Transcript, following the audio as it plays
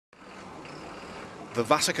The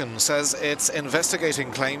Vatican says it's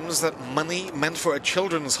investigating claims that money meant for a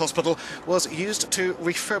children's hospital was used to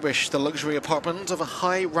refurbish the luxury apartment of a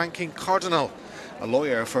high-ranking cardinal. A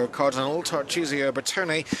lawyer for Cardinal Tarcisio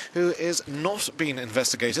Bertone, who is not being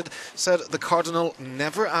investigated, said the cardinal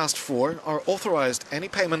never asked for or authorised any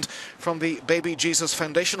payment from the Baby Jesus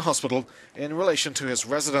Foundation Hospital in relation to his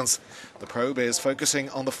residence. The probe is focusing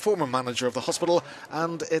on the former manager of the hospital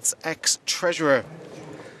and its ex-treasurer.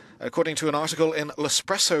 According to an article in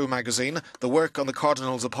L'Espresso magazine, the work on the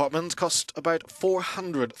cardinal's apartment cost about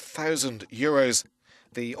 €400,000.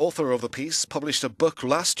 The author of the piece published a book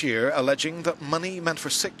last year alleging that money meant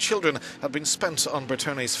for sick children had been spent on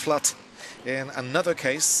Bertone's flat. In another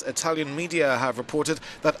case, Italian media have reported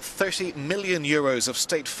that €30 million of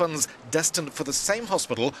state funds destined for the same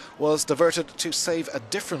hospital was diverted to save a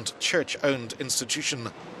different church-owned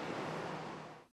institution.